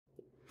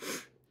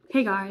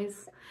Hey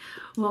guys,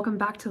 welcome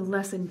back to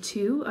lesson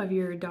 2 of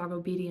your dog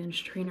obedience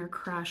trainer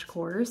crash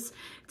course.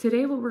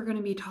 Today what we're going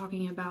to be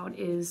talking about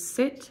is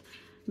sit,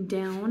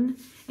 down,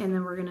 and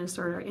then we're going to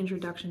start our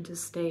introduction to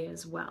stay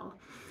as well.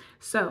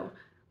 So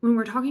when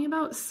we're talking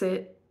about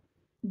sit,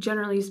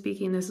 generally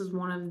speaking, this is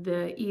one of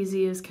the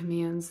easiest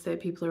commands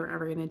that people are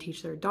ever going to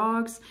teach their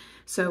dogs.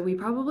 So we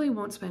probably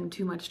won't spend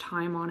too much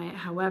time on it.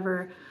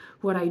 However,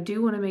 what I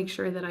do want to make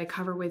sure that I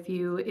cover with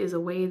you is a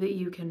way that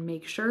you can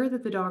make sure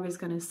that the dog is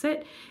going to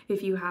sit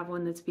if you have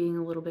one that's being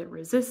a little bit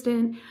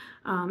resistant,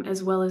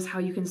 as well as how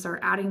you can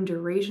start adding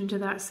duration to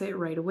that sit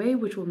right away,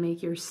 which will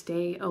make your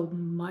stay a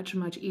much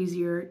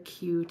easier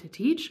cue to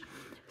teach.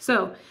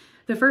 So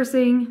the first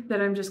thing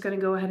that I'm just going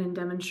to go ahead and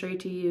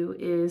demonstrate to you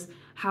is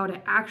how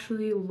to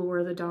actually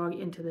lure the dog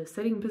into the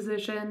sitting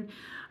position.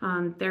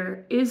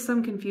 There is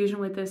some confusion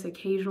with this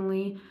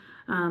occasionally.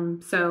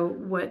 So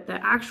what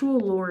the actual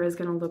lure is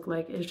going to look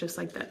like is just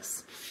like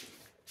this.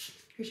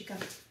 Here she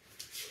comes.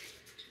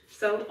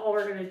 So all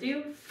we're going to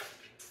do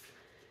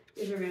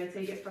is we're going to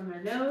take it from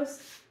their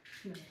nose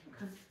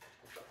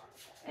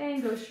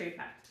and go straight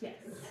back. Yes.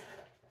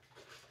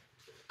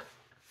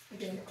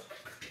 Again,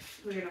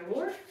 we're going to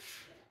lure,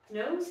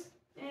 nose,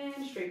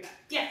 and straight back.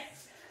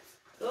 Yes.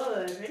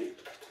 Good. Ready?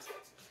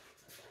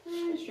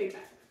 And straight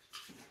back.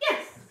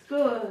 Yes.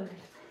 Good.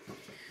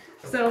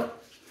 So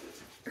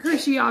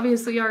Hershey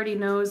obviously already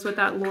knows what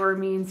that lure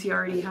means. He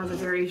already has a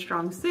very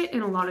strong sit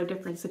in a lot of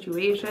different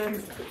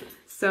situations.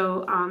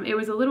 So it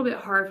was a little bit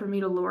hard for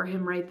me to lure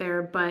him right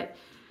there, but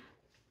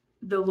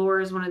the lure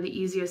is one of the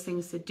easiest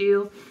things to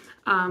do.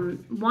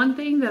 One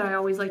thing that I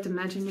always like to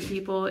mention to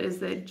people is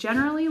that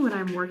generally when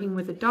I'm working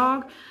with a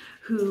dog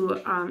who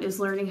is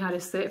learning how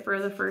to sit for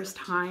the first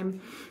time,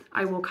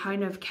 I will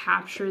kind of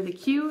capture the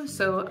cue.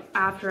 So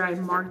after I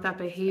mark that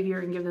behavior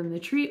and give them the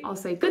treat, I'll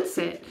say good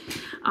sit.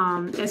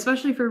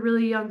 Especially for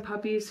really young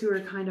puppies who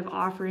are kind of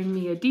offering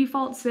me a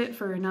default sit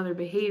for another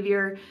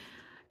behavior,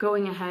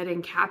 going ahead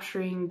and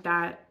capturing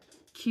that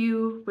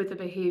cue with the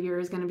behavior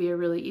is going to be a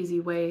really easy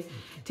way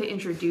to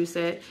introduce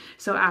it.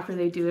 So after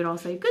they do it, I'll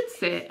say good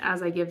sit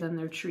as I give them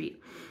their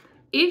treat.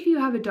 If you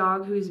have a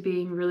dog who's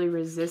being really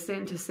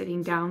resistant to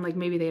sitting down, like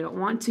maybe they don't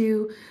want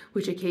to,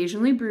 which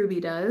occasionally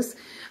Brooby does,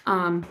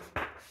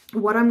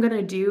 what I'm going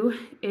to do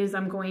is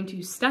I'm going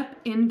to step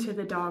into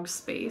the dog's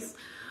space.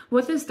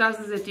 What this does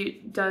is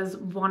it does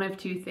one of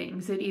two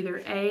things. It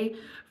either A,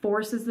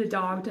 forces the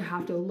dog to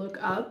have to look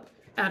up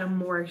at a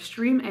more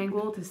extreme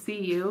angle to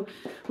see you,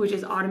 which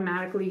is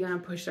automatically going to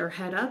push their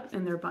head up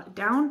and their butt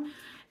down.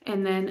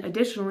 And then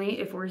additionally,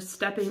 if we're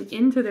stepping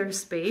into their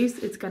space,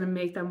 it's going to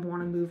make them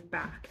want to move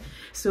back.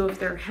 So if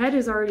their head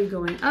is already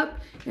going up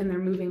and they're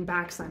moving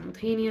back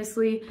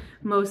simultaneously,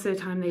 most of the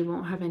time they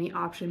won't have any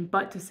option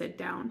but to sit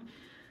down.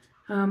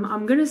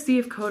 I'm going to see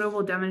if Koda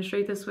will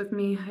demonstrate this with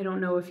me. I don't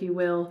know if he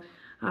will,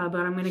 but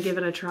I'm going to give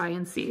it a try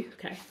and see.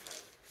 Okay.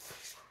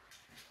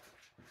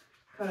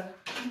 Koda.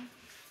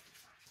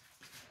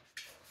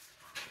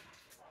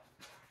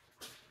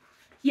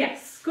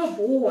 Yes, good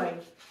boy.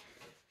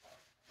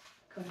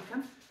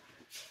 Come.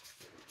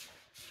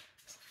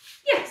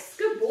 Yes,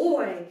 good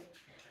boy.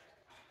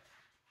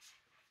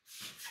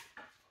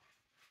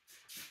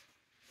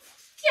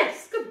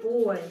 Yes, good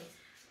boy.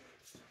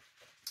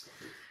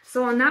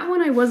 So on that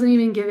one, I wasn't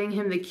even giving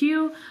him the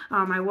cue.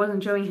 I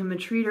wasn't showing him a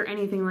treat or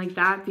anything like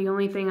that. The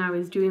only thing I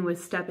was doing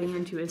was stepping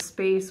into his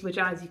space, which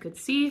as you could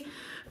see,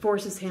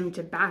 forces him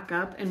to back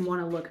up and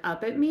want to look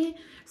up at me.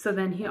 So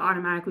then he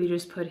automatically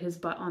just put his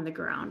butt on the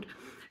ground.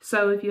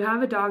 So if you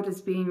have a dog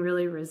that's being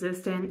really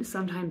resistant,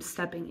 sometimes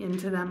stepping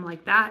into them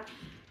like that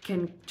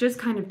can just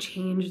kind of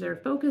change their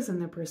focus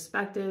and their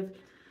perspective.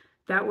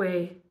 That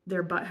way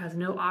their butt has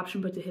no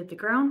option but to hit the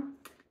ground.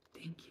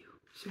 Thank you.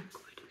 So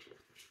good.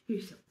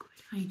 You're so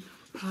good.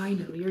 I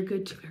know. You're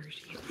good too,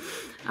 Hershey.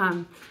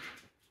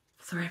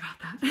 Sorry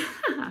about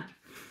that.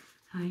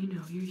 I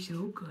know. You're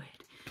so good.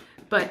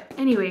 But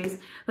anyways,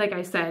 like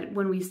I said,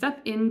 when we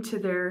step into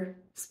their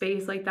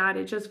space like that,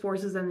 it just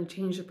forces them to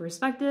change the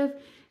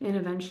perspective, and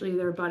eventually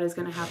their butt is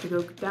going to have to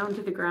go down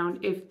to the ground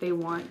if they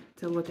want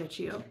to look at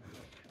you.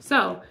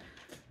 So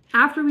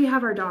after we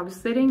have our dog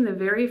sitting, the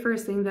very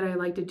first thing that I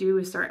like to do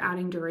is start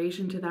adding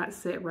duration to that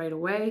sit right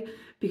away,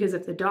 because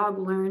if the dog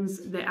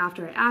learns that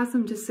after I ask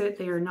them to sit,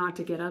 they are not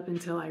to get up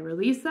until I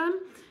release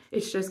them,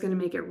 it's just going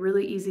to make it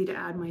really easy to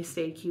add my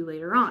stay cue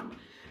later on.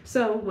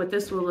 So what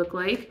this will look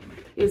like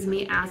is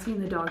me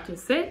asking the dog to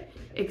sit,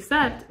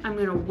 except I'm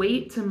going to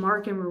wait to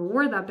mark and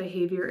reward that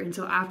behavior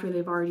until after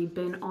they've already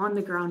been on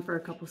the ground for a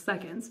couple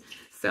seconds.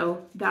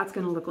 So that's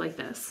going to look like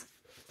this.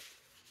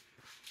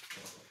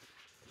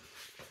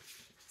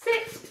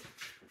 Sit.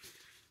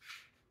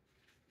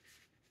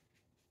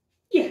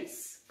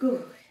 Yes,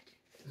 good.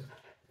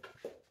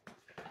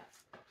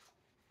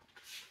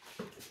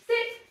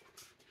 Sit.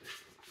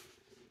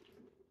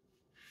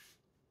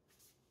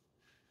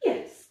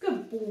 Yes,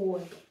 good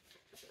boy.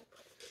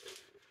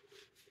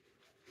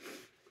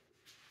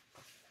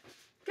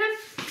 Good.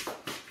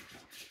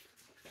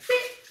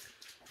 Sit.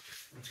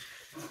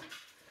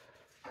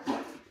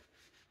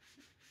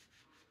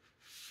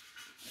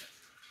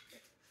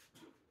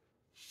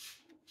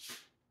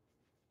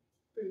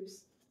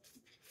 Bruce.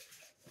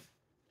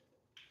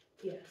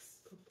 Yes.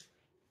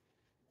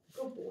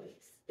 Good boys.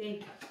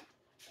 Thank you.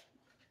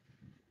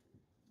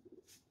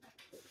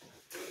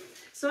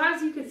 So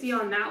as you can see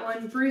on that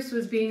one, Bruce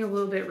was being a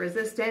little bit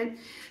resistant.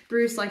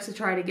 Bruce likes to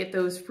try to get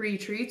those free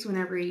treats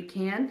whenever he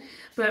can,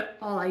 but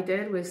all I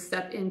did was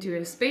step into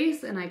his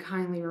space and I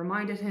kindly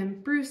reminded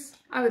him, Bruce,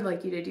 I would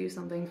like you to do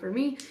something for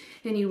me,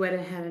 and he went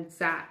ahead and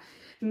sat.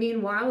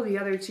 Meanwhile, the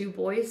other two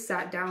boys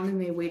sat down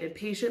and they waited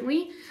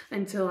patiently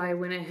until I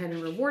went ahead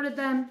and rewarded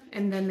them,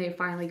 and then they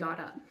finally got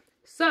up.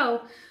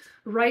 So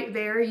right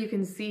there, you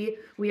can see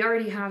we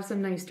already have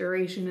some nice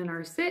duration in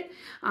our sit,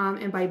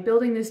 and by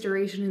building this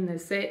duration in the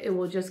sit, it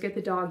will just get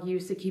the dog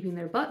used to keeping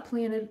their butt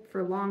planted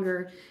for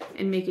longer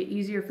and make it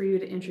easier for you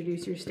to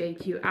introduce your stay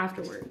cue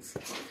afterwards.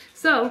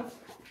 So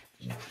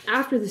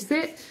after the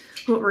sit,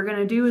 what we're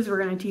gonna do is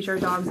we're gonna teach our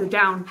dogs a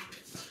down.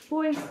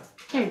 Boys,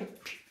 hey,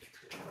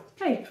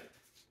 hey,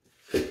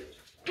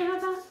 can I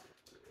have that?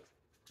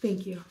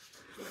 Thank you.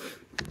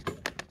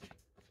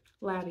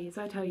 Labbies,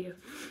 I tell you.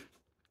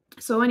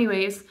 So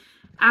anyways,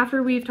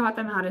 after we've taught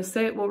them how to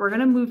sit, what we're going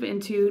to move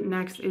into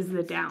next is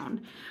the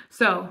down.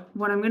 So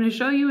what I'm going to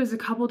show you is a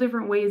couple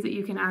different ways that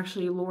you can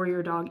actually lure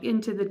your dog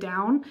into the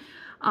down.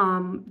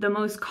 The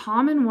most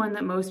common one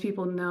that most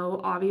people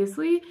know,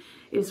 obviously,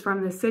 is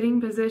from the sitting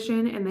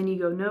position, and then you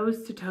go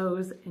nose to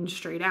toes and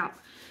straight out.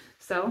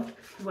 So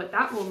what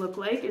that will look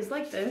like is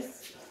like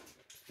this.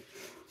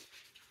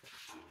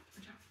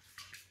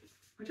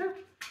 Watch out.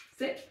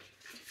 Sit.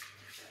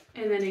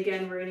 And then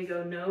again, we're going to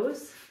go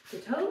nose to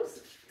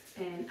toes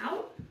and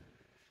out.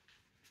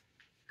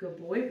 Good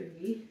boy,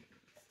 Ruby.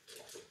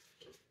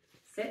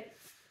 Sit.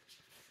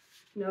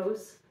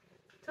 Nose,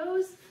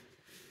 toes.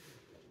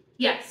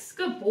 Yes,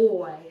 good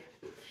boy.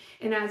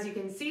 And as you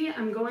can see,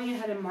 I'm going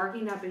ahead and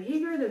marking that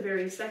behavior the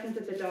very second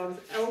that the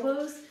dog's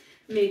elbows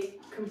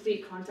make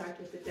complete contact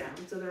with the down.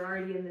 So they're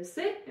already in the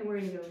sit, and we're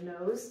going to go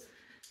nose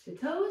to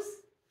toes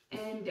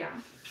and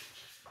down.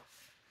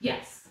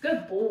 Yes,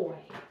 good boy.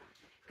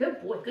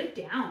 Good boy, good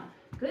down.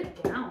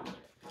 Good down.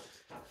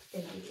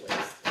 Thank you,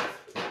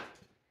 boys.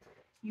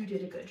 You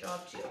did a good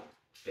job too.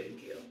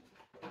 Thank you.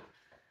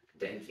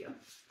 Thank you.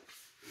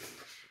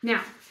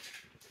 Now,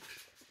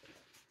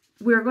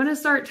 we're going to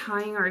start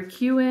tying our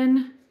cue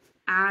in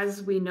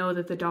as we know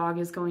that the dog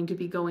is going to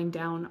be going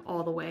down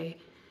all the way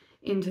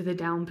into the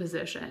down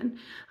position.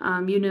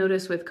 You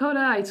notice with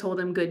Coda, I told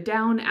him good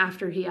down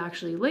after he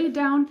actually laid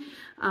down,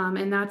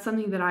 and that's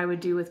something that I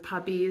would do with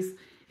puppies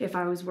if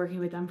I was working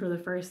with them for the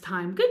first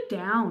time. Good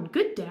down,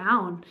 good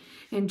down.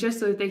 And just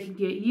so that they can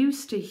get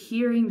used to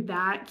hearing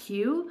that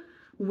cue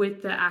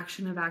with the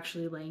action of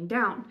actually laying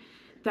down.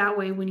 That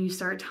way, when you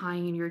start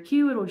tying in your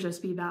cue, it'll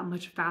just be that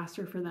much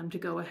faster for them to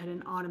go ahead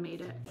and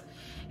automate it.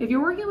 If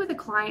you're working with a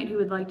client who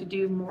would like to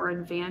do more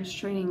advanced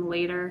training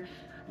later,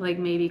 like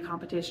maybe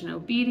competition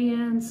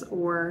obedience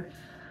or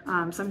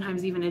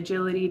sometimes even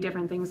agility,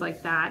 different things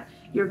like that,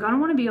 you're gonna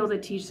wanna be able to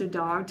teach the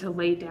dog to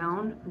lay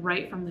down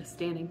right from the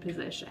standing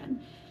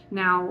position.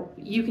 Now,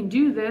 you can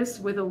do this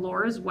with a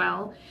lure as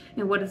well,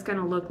 and what it's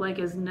gonna look like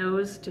is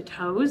nose to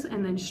toes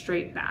and then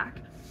straight back.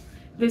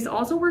 This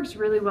also works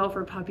really well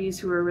for puppies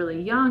who are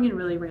really young and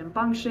really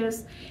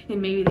rambunctious,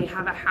 and maybe they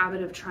have a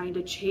habit of trying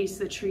to chase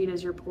the treat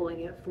as you're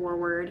pulling it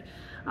forward.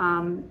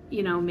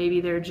 You know,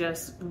 maybe they're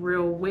just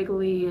real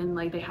wiggly and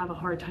like they have a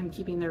hard time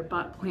keeping their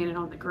butt planted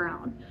on the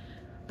ground.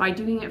 By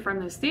doing it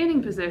from the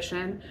standing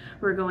position,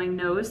 we're going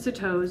nose to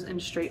toes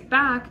and straight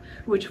back,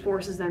 which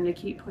forces them to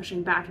keep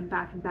pushing back and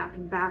back and back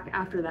and back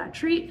after that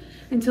treat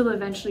until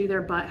eventually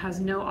their butt has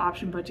no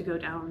option but to go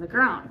down on the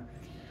ground.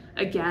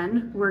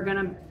 Again,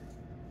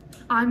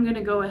 I'm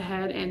gonna go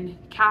ahead and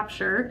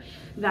capture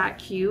that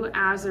cue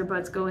as their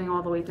butt's going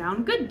all the way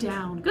down. Good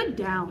down, good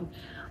down.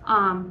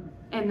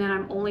 And then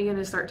I'm only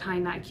gonna start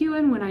tying that cue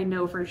in when I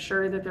know for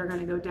sure that they're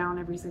gonna go down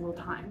every single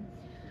time.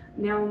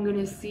 Now I'm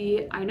gonna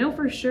see, I know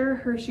for sure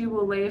Hershey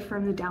will lay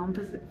from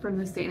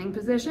the standing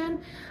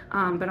position,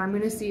 but I'm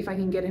gonna see if I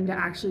can get him to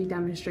actually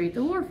demonstrate the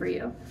lure for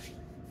you.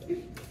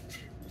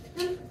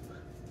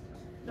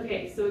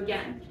 Okay, so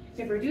again,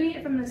 if we're doing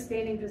it from the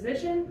standing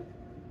position,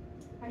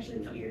 actually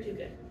no, you're too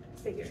good.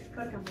 Stay here,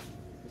 come.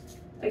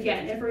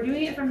 Again, if we're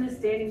doing it from the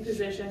standing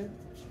position,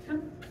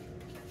 come.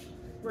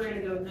 We're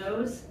gonna go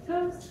nose,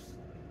 toes,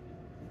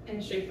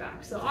 and straight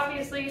back. So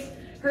obviously,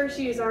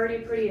 Hershey is already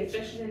pretty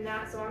efficient in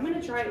that, so I'm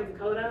gonna try it with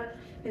Coda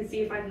and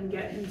see if I can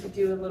get him to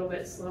do a little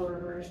bit slower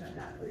version of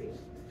that for you.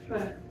 Go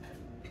ahead.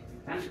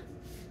 Come.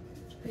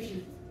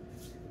 Hershey.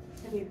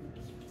 Come here.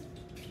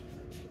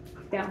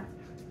 Down.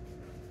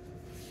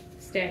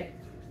 Stay.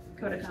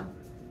 Coda, come.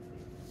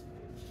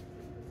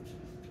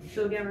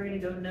 So again, we're gonna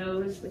go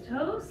nose to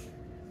toes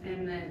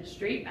and then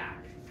straight back.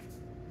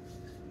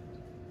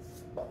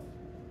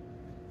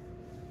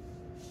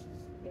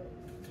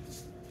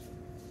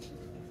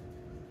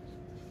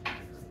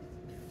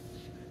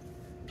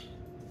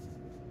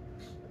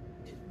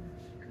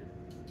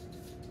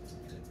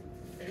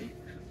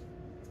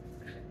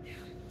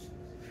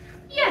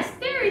 Yes,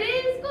 there it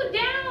is. Go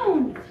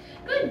down.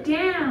 Good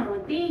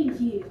down. Thank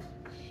you.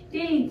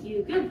 Thank Thank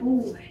you. Good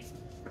boy.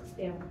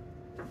 Down.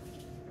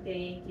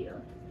 Thank you.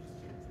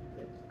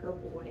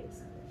 Good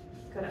boys.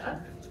 Cut it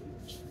up.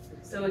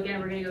 So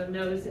again, we're going to go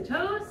nose to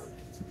toes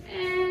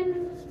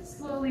and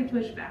slowly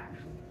push back.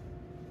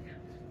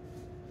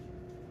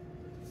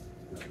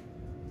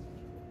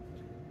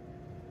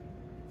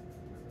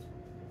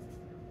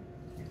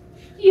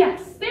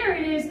 Yes, there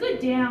it is. Good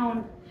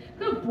down.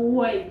 Good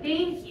boy.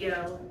 Thank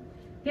you.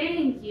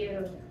 Thank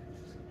you.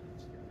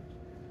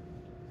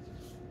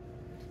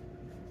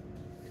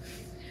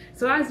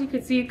 So as you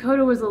could see,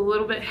 Koda was a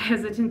little bit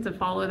hesitant to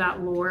follow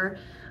that lure,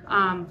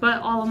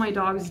 but all of my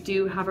dogs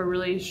do have a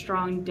really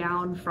strong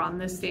down from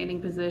this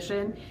standing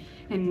position,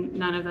 and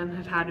none of them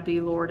have had to be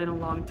lured in a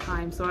long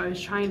time. So I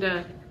was trying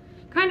to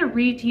kind of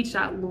reteach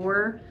that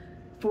lure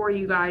for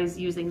you guys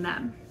using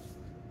them.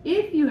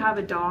 If you have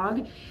a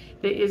dog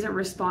that isn't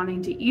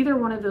responding to either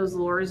one of those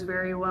lures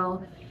very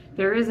well,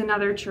 there is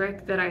another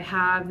trick that I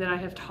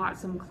have taught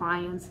some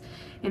clients,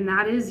 and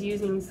that is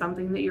using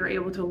something that you're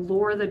able to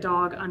lure the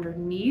dog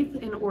underneath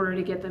in order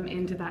to get them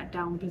into that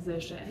down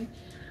position.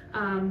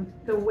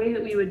 The way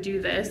that we would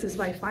do this is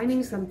by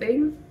finding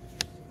something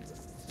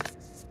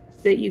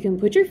that you can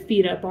put your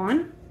feet up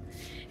on,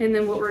 and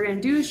then what we're going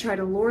to do is try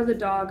to lure the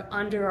dog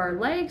under our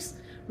legs,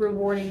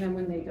 rewarding them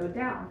when they go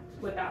down.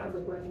 What that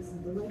would look like is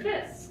something like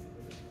this.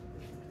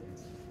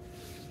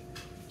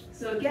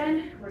 So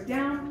again, we're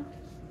down.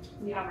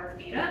 We have our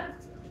feet up.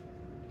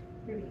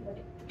 Here we go.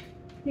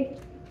 Take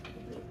it.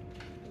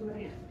 Go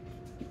ahead.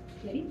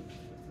 Ready?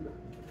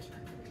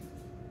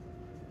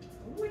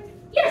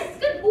 Yes,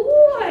 good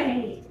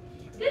boy.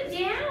 Good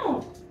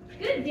down.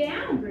 Good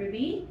down,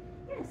 Groovy.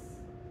 Yes.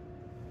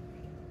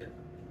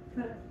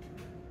 Good.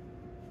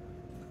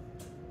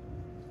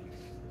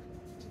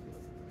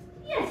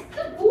 Yes,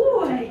 good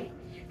boy.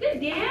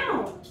 Good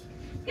down.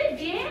 Good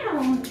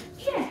down.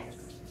 Yes.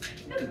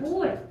 Good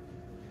boy.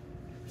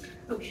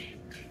 Okay.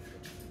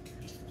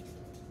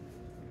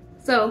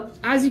 So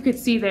as you could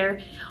see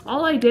there,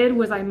 all I did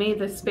was I made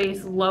the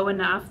space low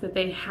enough that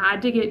they had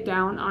to get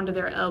down onto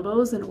their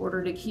elbows in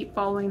order to keep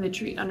following the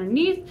treat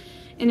underneath,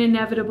 and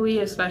inevitably,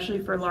 especially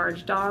for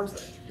large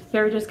dogs,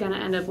 they're just going to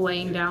end up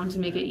laying down to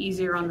make it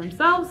easier on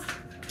themselves.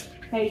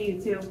 Hey,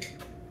 you too.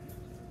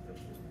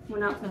 We're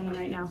not playing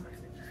right now.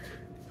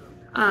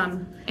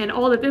 And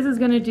all that this is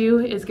going to do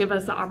is give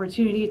us the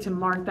opportunity to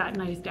mark that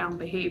nice down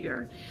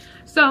behavior.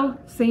 So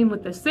same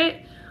with the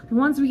sit.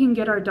 Once we can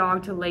get our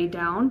dog to lay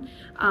down,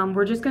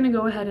 we're just going to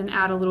go ahead and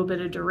add a little bit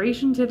of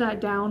duration to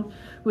that down,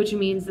 which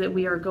means that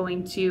we are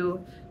going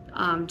to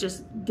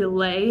just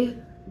delay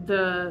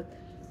the,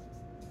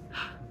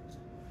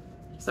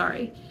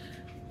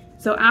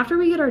 So after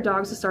we get our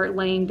dogs to start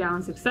laying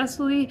down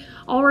successfully,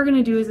 all we're going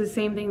to do is the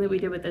same thing that we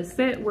did with the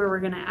sit, where we're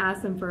going to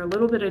ask them for a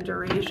little bit of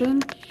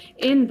duration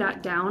in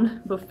that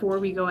down before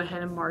we go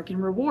ahead and mark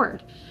and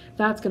reward.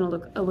 That's going to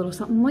look a little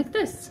something like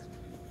this.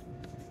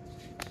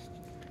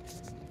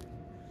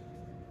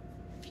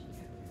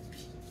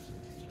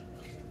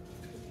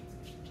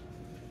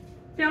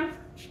 Down.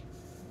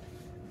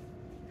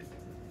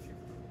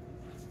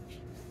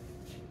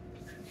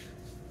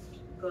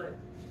 Good.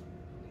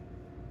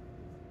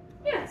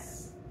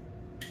 Yes.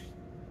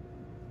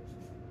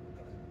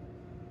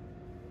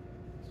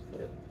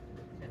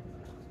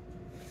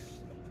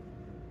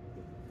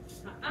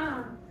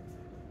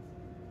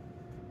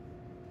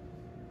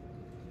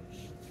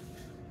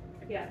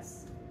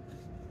 Yes.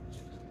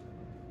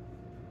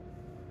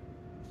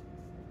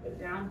 Good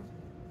down.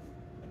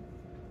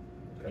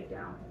 Good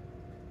down.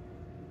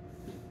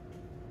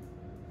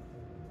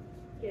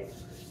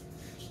 Yes.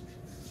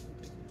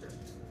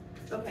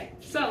 Okay,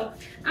 so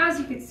as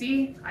you can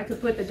see, I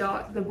could put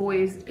the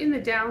boys in the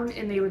down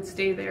and they would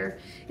stay there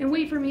and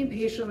wait for me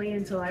patiently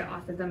until I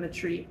offered them a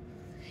treat.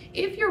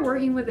 If you're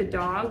working with a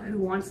dog who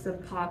wants to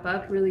pop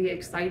up really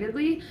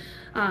excitedly,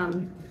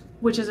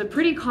 which is a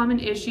pretty common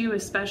issue,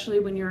 especially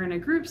when you're in a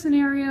group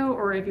scenario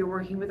or if you're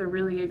working with a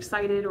really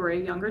excited or a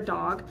younger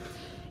dog,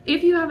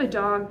 if you have a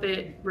dog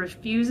that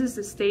refuses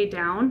to stay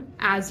down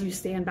as you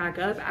stand back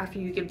up after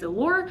you give the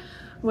lure,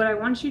 what I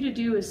want you to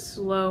do is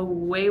slow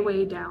way,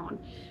 way down.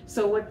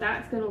 So what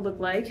that's gonna look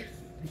like,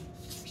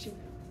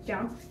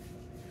 down,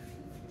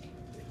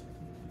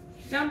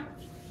 down,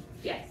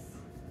 yes.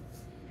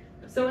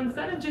 So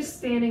instead of just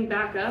standing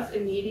back up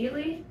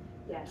immediately,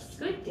 yes,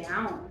 good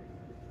down,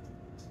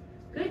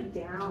 good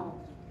down,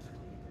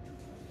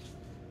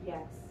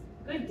 yes,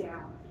 good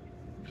down,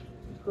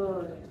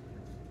 good,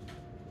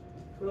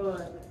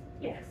 good,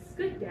 yes,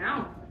 good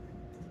down,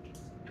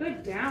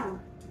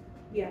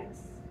 yes,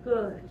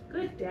 good,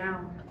 good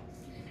down.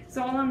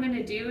 So all I'm going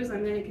to do is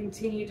I'm going to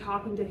continue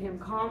talking to him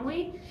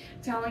calmly,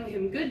 telling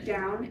him good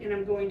down, and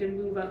I'm going to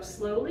move up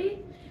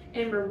slowly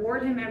and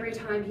reward him every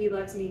time he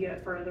lets me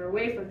get further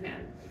away from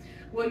him.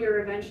 What you're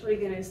eventually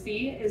going to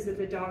see is that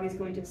the dog is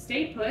going to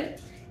stay put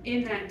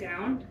in that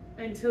down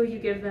until you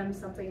give them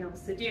something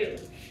else to do,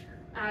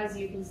 as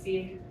you can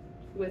see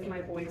with my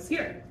boys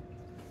here.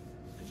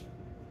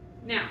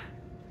 Now,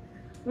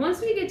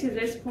 Once we get to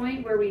this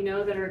point where we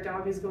know that our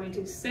dog is going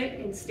to sit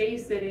and stay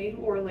sitting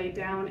or lay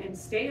down and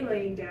stay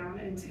laying down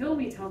until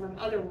we tell them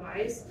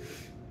otherwise,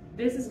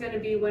 this is going to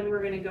be when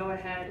we're going to go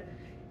ahead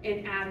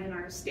and add in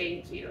our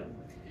stay cue.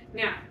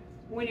 Now,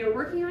 when you're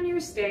working on your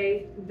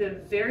stay,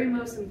 the very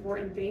most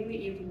important thing that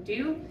you can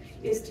do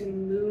is to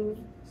move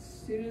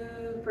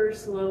super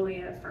slowly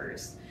at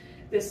first.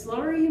 The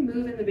slower you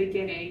move in the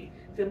beginning,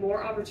 the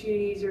more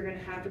opportunities you're going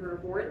to have to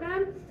reward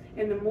them,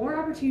 and the more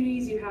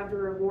opportunities you have to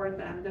reward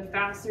them, the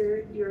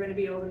faster you're going to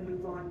be able to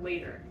move on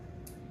later.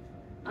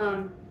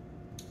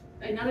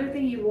 Another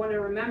thing you want to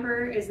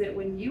remember is that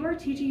when you are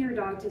teaching your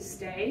dog to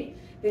stay,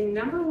 the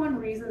number one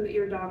reason that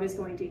your dog is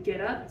going to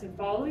get up to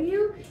follow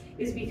you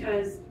is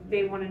because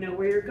they want to know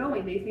where you're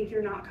going. They think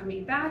you're not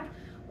coming back,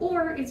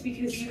 or it's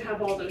because you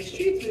have all those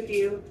treats with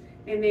you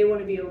and they want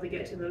to be able to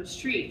get to those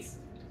treats.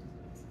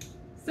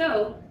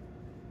 So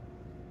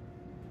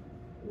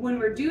when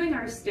we're doing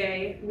our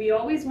stay, we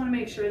always want to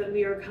make sure that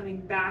we are coming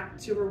back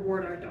to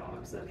reward our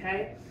dogs,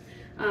 okay?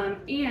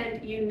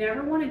 And you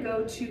never want to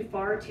go too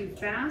far too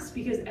fast,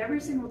 because every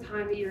single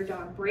time that your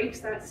dog breaks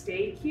that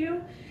stay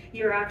cue,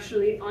 you're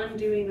actually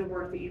undoing the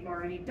work that you've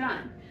already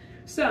done.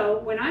 So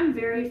when I'm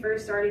very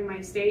first starting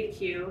my stay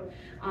cue,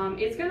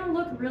 it's going to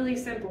look really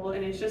simple,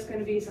 and it's just going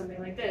to be something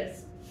like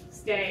this.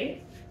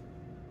 Stay.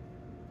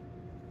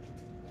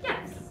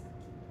 Yes.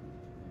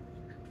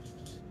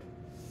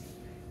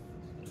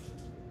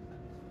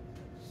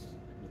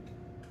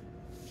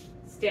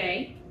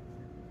 Stay.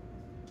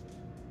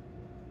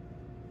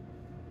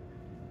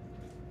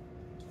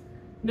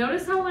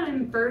 Notice how when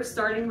I'm first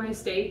starting my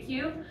stay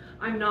cue,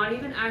 I'm not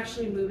even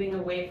actually moving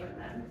away from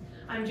them.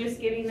 I'm just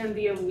giving them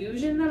the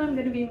illusion that I'm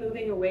going to be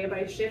moving away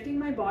by shifting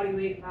my body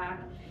weight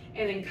back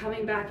and then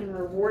coming back and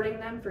rewarding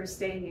them for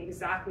staying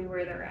exactly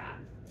where they're at.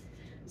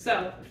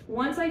 So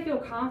once I feel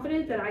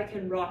confident that I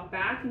can rock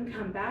back and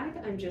come back,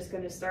 I'm just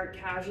going to start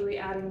casually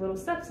adding little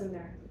steps in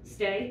there.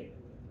 Stay.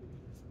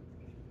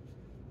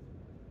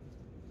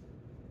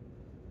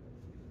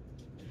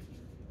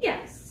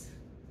 Yes.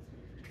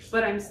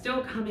 But I'm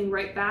still coming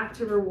right back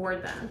to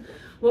reward them.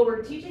 What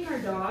we're teaching our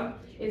dog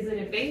is that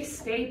if they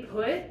stay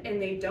put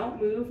and they don't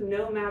move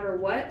no matter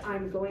what,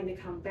 I'm going to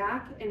come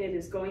back and it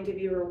is going to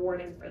be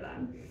rewarding for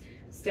them.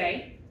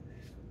 Stay.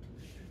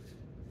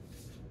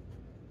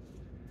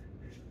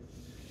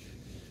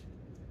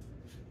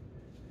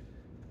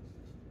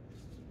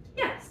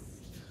 Yes.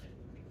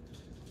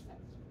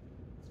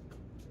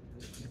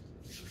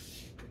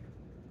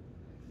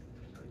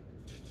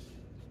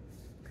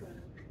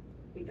 Good.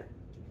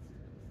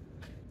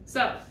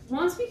 So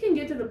once we can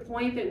get to the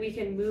point that we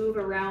can move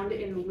around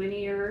in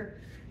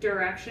linear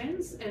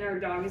directions and our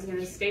dog is going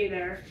to stay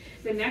there,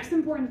 the next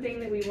important thing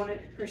that we want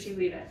to, or she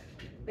leave it,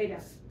 lay down.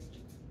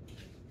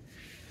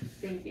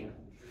 Thank you.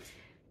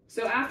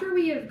 So after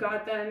we have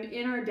got them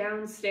in our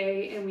down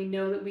stay and we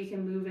know that we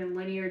can move in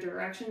linear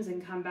directions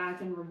and come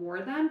back and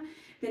reward them,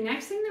 the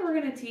next thing that we're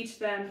going to teach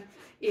them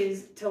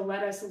is to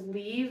let us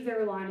leave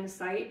their line of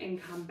sight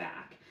and come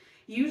back.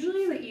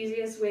 Usually the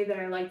easiest way that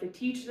I like to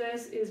teach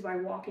this is by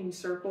walking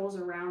circles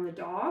around the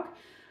dog.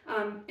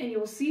 And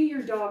you'll see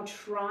your dog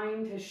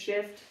trying to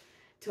shift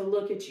to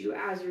look at you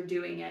as you're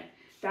doing it.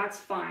 That's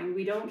fine.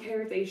 We don't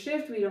care if they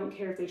shift. We don't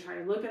care if they try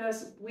to look at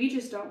us. We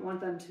just don't want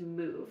them to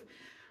move.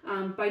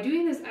 By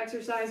doing this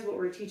exercise, what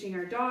we're teaching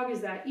our dog is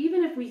that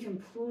even if we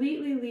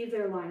completely leave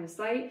their line of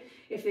sight,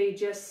 if they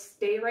just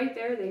stay right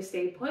there, they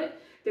stay put,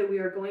 that we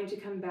are going to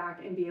come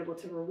back and be able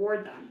to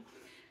reward them.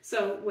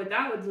 So what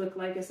that would look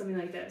like is something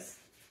like this.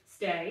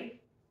 Stay.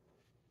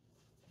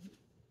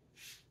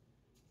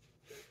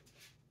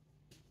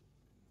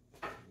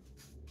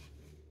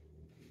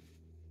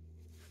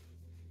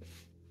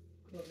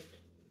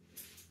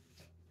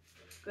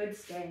 Good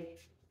stay.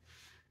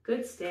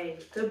 Good stay.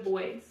 Good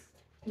boys.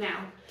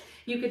 Now,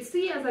 you could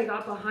see as I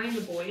got behind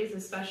the boys,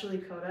 especially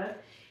Coda,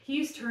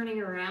 he's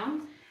turning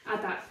around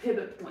at that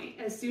pivot point.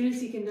 As soon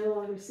as he can no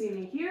longer see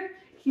me here,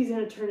 he's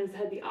going to turn his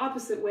head the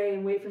opposite way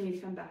and wait for me to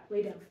come back.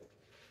 Lay down.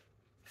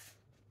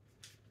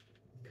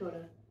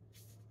 Coda.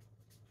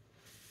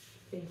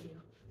 Thank you.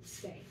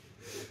 Stay.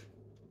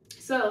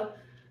 So,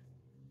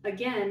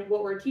 again,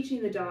 what we're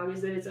teaching the dog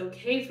is that it's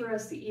okay for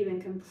us to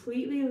even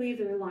completely leave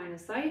their line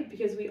of sight,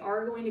 because we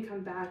are going to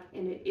come back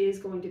and it is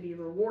going to be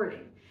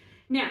rewarding.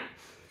 Now,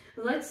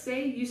 let's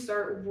say you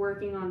start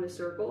working on the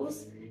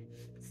circles.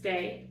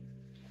 Stay.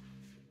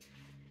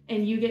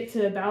 And you get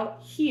to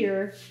about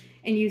here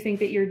and you think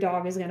that your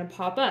dog is going to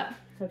pop up,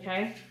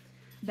 okay?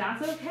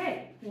 That's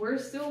okay. We're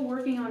still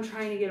working on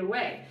trying to get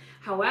away.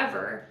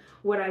 However,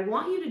 what I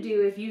want you to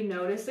do, if you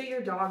notice that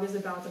your dog is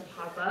about to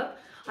pop up,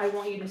 I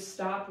want you to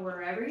stop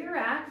wherever you're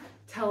at,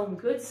 tell them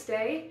good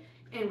stay,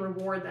 and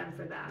reward them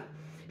for that.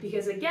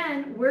 Because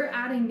again, we're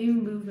adding new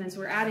movements,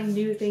 we're adding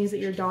new things that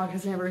your dog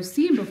has never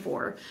seen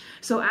before.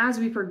 So as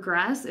we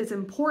progress, it's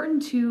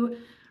important to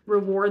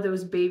reward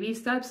those baby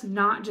steps,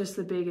 not just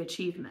the big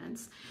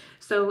achievements.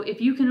 So if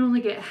you can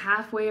only get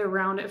halfway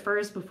around at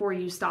first before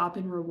you stop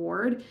and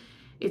reward,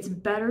 It's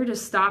better to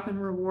stop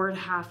and reward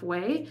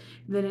halfway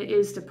than it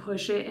is to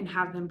push it and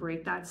have them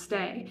break that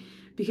stay.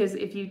 Because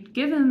if you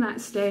give them that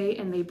stay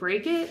and they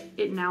break it,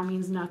 it now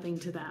means nothing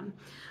to them.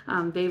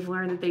 They've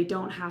learned that they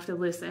don't have to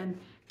listen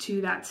to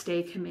that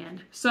stay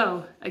command.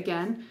 So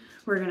again,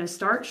 we're gonna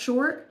start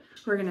short,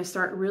 we're gonna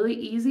start really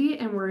easy,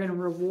 and we're gonna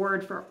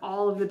reward for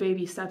all of the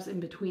baby steps in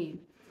between.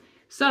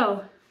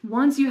 So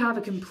once you have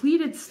a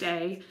completed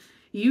stay,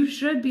 you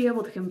should be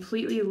able to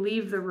completely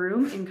leave the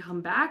room and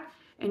come back,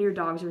 and your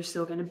dogs are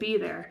still gonna be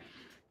there.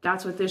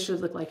 That's what this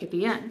should look like at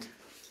the end.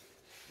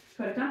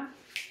 Put it down.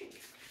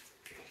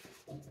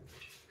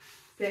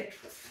 Sit.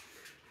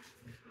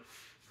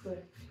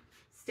 Good.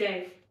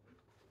 Stay.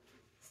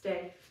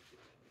 Stay.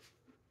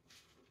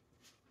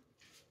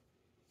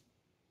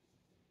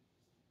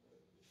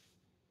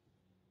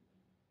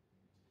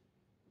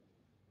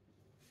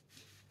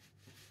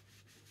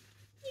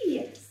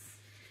 Yes.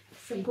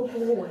 Some good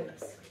boys.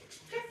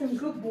 That's some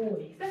good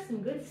boys. That's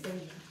some good stuff.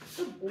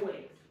 Good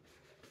boys.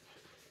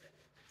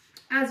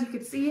 As you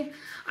could see,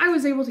 I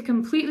was able to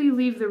completely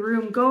leave the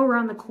room, go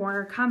around the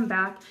corner, come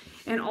back,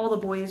 and all the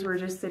boys were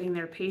just sitting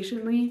there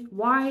patiently.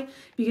 Why?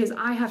 Because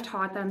I have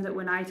taught them that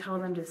when I tell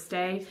them to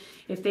stay,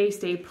 if they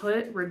stay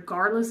put,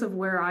 regardless of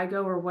where I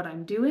go or what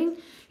I'm doing,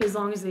 as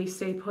long as they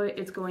stay put,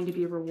 it's going to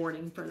be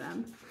rewarding for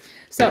them.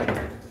 So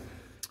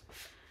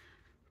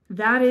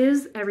that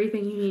is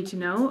everything you need to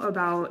know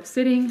about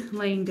sitting,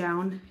 laying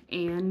down,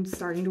 and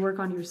starting to work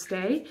on your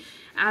stay.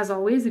 As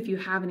always, if you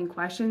have any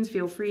questions,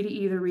 feel free to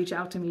either reach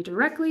out to me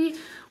directly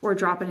or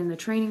drop it in the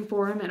training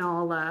forum, and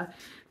I'll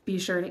be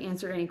sure to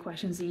answer any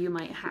questions that you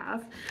might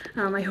have.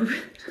 I hope,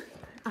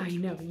 I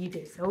know you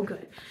did so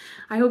good.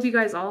 I hope you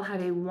guys all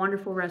have a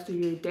wonderful rest of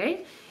your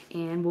day,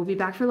 and we'll be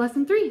back for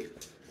lesson 3.